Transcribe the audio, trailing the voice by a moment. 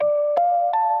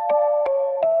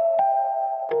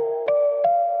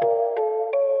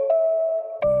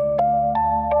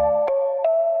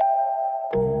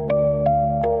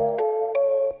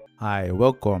Hi,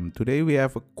 welcome. Today we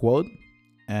have a quote,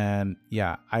 and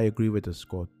yeah, I agree with this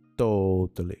quote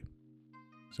totally.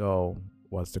 So,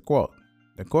 what's the quote?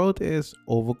 The quote is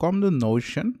overcome the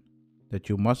notion that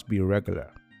you must be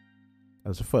regular.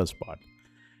 That's the first part.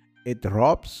 It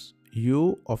robs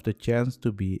you of the chance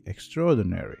to be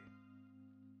extraordinary.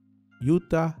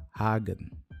 Jutta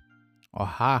Hagen or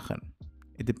Hagen.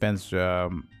 It depends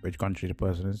which country the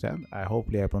person is at.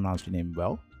 Hopefully I pronounced your name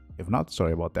well. If not,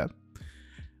 sorry about that.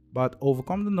 But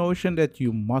overcome the notion that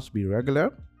you must be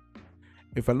regular.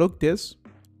 If I look this,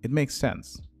 it makes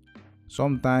sense.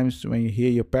 Sometimes when you hear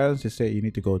your parents, they say you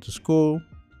need to go to school,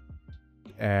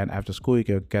 and after school you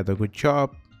can get a good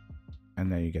job,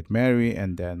 and then you get married,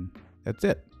 and then that's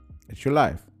it. It's your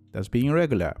life. That's being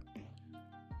regular.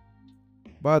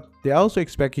 But they also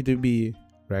expect you to be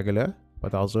regular,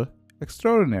 but also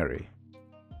extraordinary.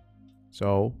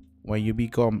 So when you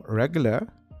become regular,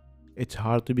 it's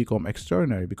hard to become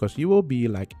extraordinary because you will be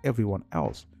like everyone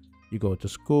else. You go to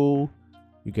school,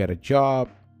 you get a job.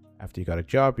 After you got a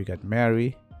job, you get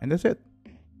married, and that's it.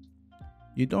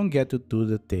 You don't get to do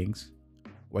the things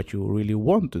what you really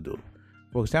want to do.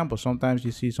 For example, sometimes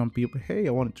you see some people, hey,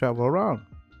 I want to travel around,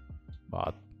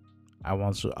 but I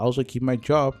want to also keep my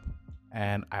job,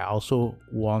 and I also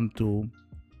want to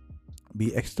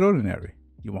be extraordinary.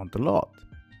 You want a lot,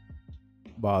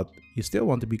 but you still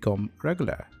want to become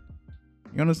regular.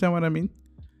 You understand what I mean?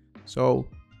 So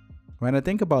when I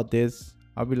think about this,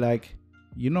 I'll be like,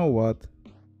 you know what?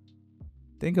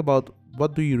 Think about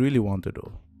what do you really want to do?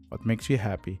 What makes you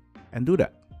happy? And do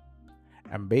that.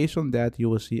 And based on that, you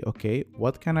will see, okay,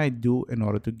 what can I do in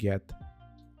order to get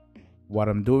what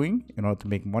I'm doing, in order to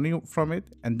make money from it,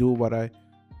 and do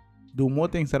more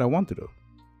things that I want to do.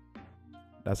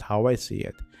 That's how I see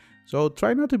it. So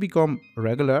try not to become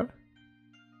regular,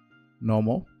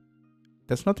 normal.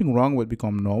 There's nothing wrong with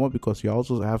become normal because you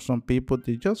also have some people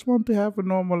they just want to have a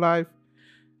normal life,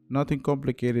 nothing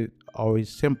complicated, always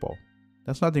simple.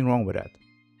 There's nothing wrong with that.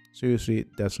 Seriously,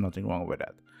 there's nothing wrong with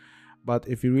that. But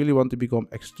if you really want to become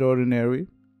extraordinary,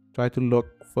 try to look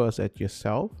first at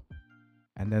yourself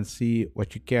and then see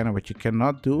what you can and what you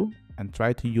cannot do, and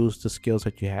try to use the skills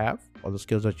that you have or the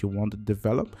skills that you want to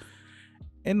develop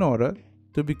in order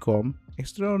to become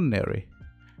extraordinary.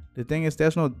 The thing is,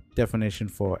 there's no definition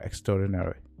for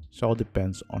extraordinary. It all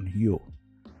depends on you.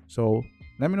 So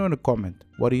let me know in the comment,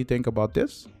 what do you think about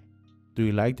this? Do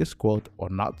you like this quote or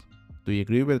not? Do you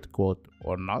agree with the quote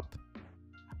or not?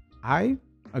 I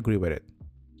agree with it.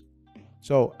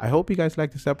 So I hope you guys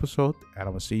like this episode, and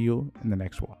I will see you in the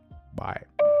next one. Bye.